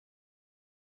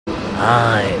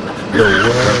I'm the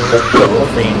world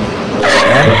golfing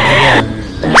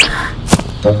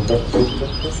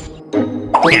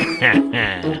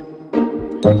champion.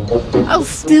 I'll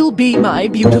still be my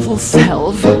beautiful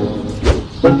self.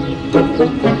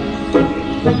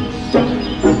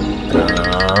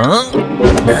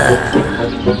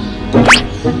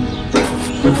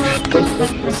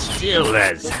 Still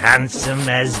as handsome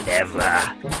as ever.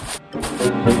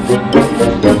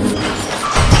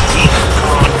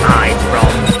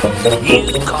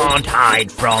 You can't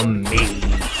hide from me.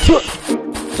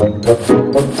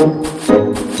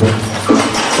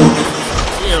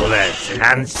 Still as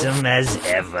handsome as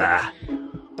ever.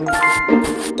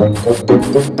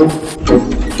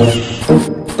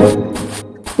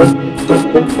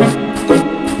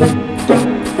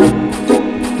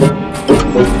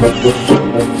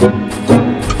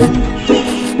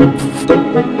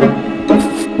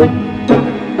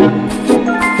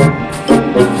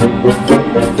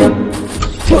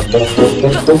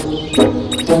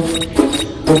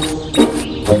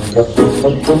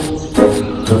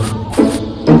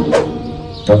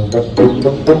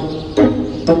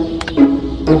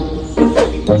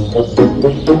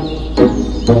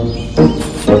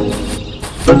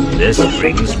 This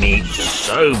brings me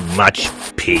so much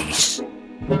peace.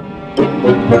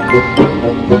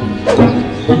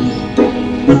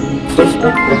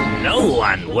 No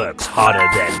one works harder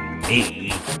than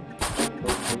me.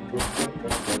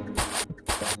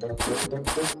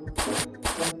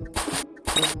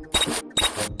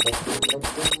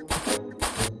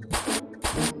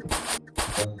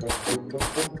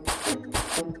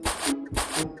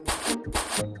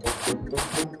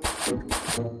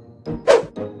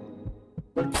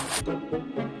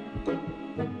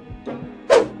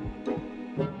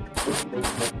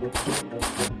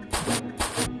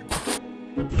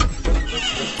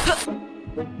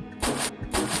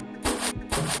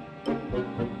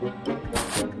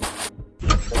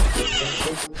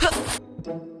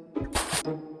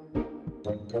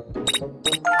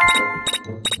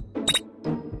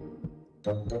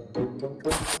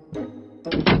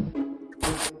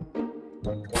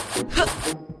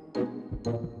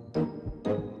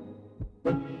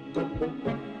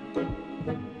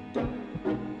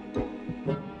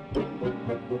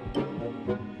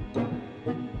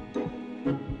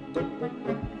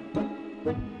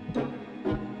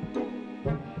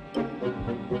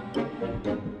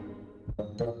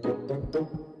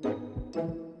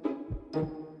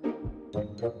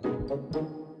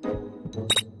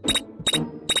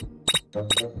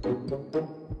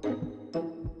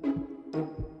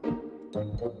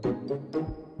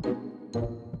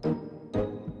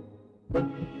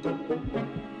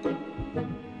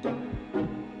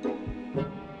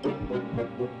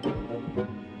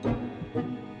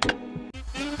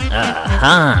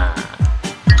 Aha!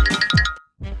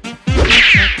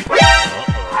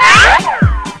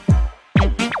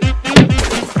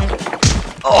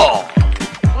 Oh!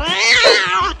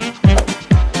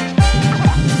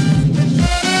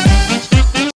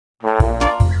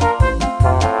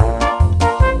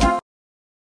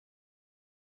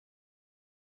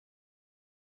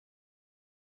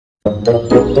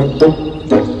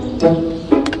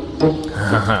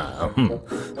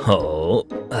 Oh,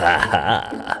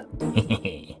 aha.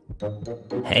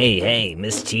 Hey,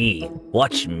 Miss T,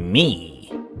 watch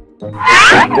me.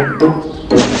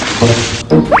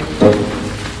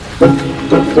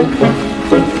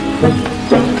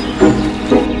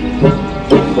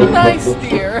 Nice,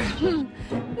 dear.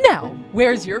 Now,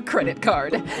 where's your credit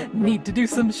card? Need to do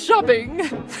some shopping.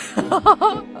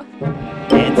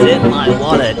 It's in my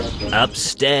wallet,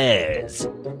 upstairs.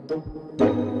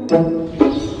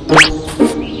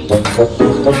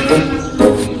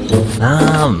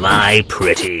 Ah, my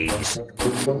pretties.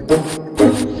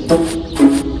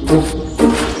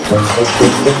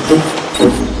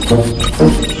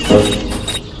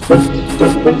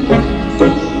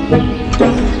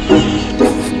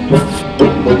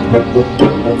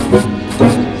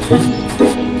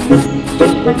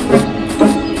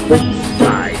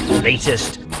 My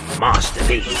latest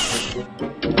masterpiece.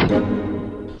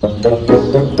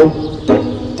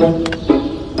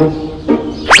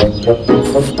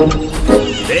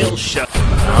 They'll show.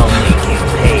 I'll make you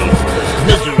pay for the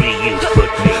misery you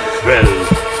put me through.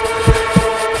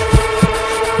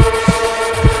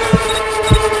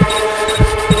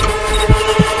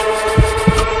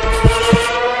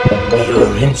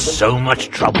 You're in so much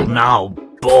trouble now,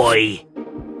 boy.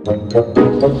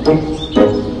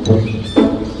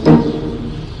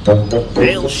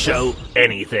 They'll show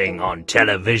anything on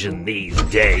television these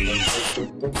days.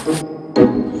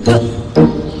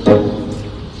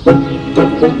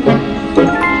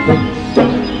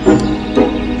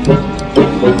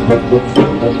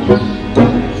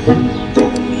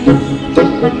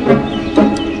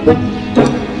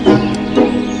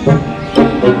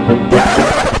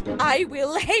 I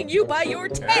will hang you by your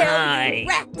tail, you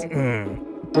rat!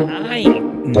 I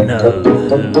know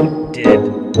who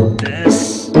did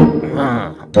this.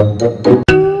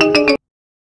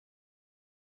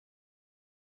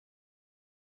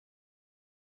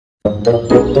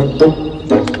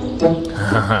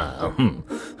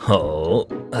 Oh,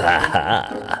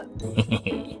 aha.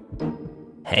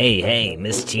 Hey,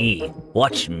 Miss T,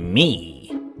 watch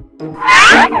me.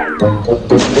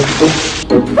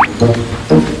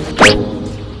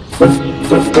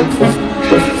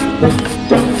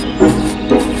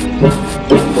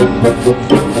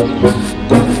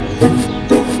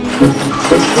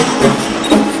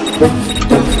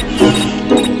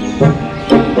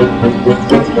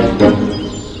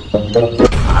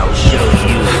 I'll show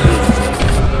you.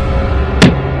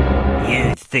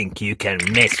 You think you can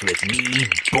mess with me,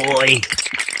 boy?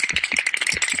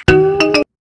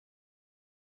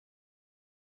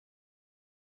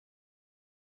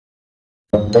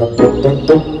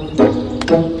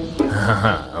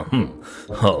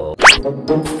 Oh.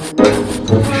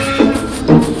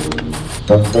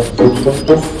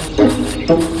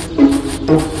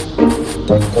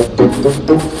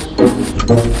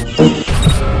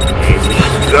 Here we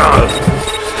go.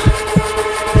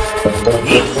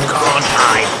 You can't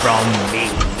hide from me.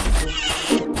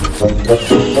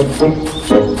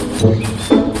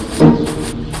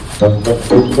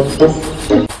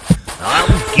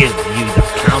 I'll give you the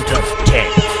count of 10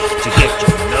 to get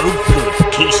your no-good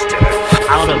keister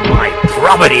out of my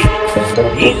property.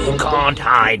 You can't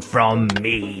hide from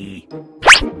me.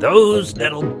 Those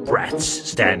little brats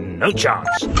stand no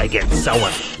chance against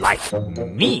someone like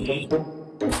me.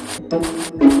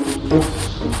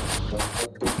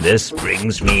 This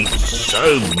brings me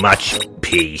so much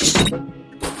peace.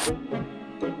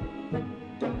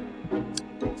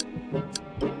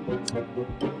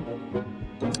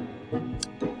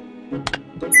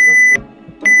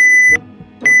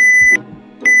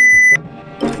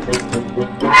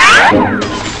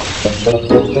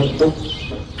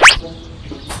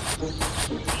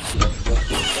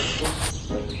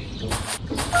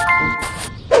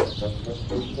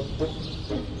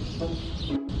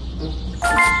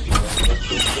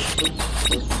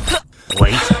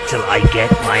 Wait till I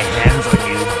get my hands on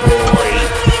you, boy.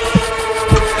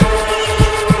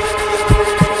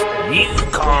 You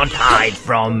can't hide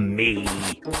from me.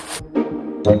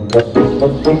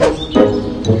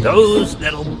 Those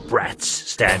little brats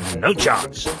stand no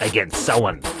chance against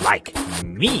someone like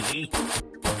me.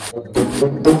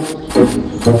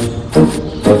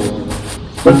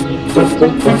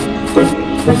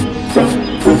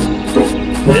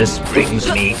 This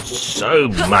brings me so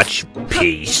much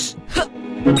peace.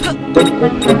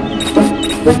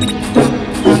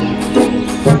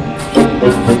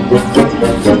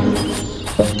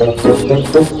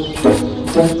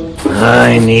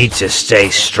 I need to stay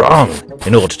strong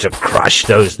in order to crush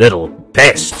those little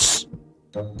pests.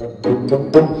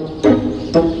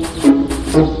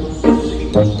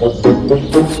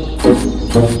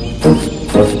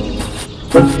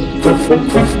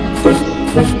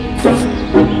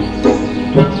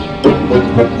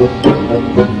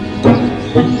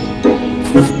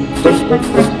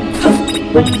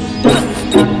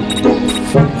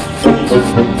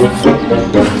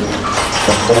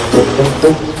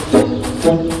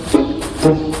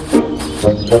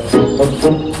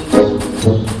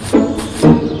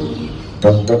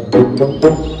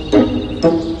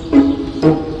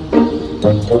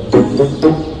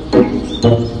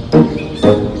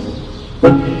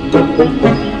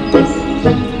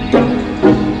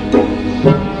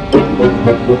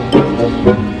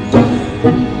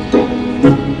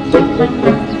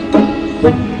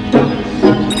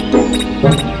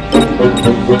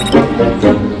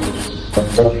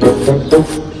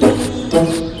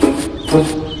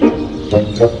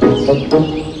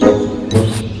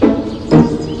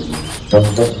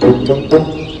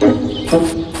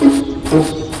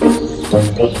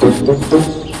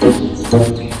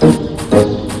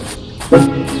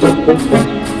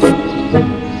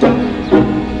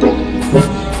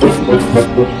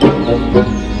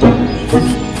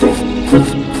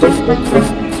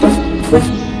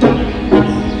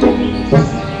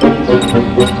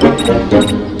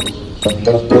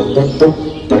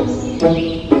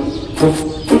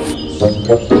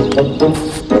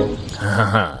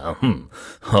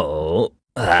 Oh,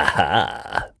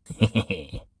 aha.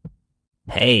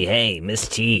 Hey, Miss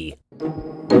T.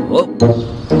 Oh,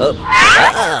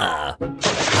 ah.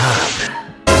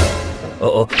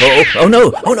 Oh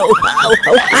no, oh no, ow,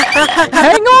 ow.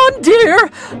 Hang on, dear.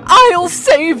 I'll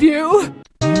save you.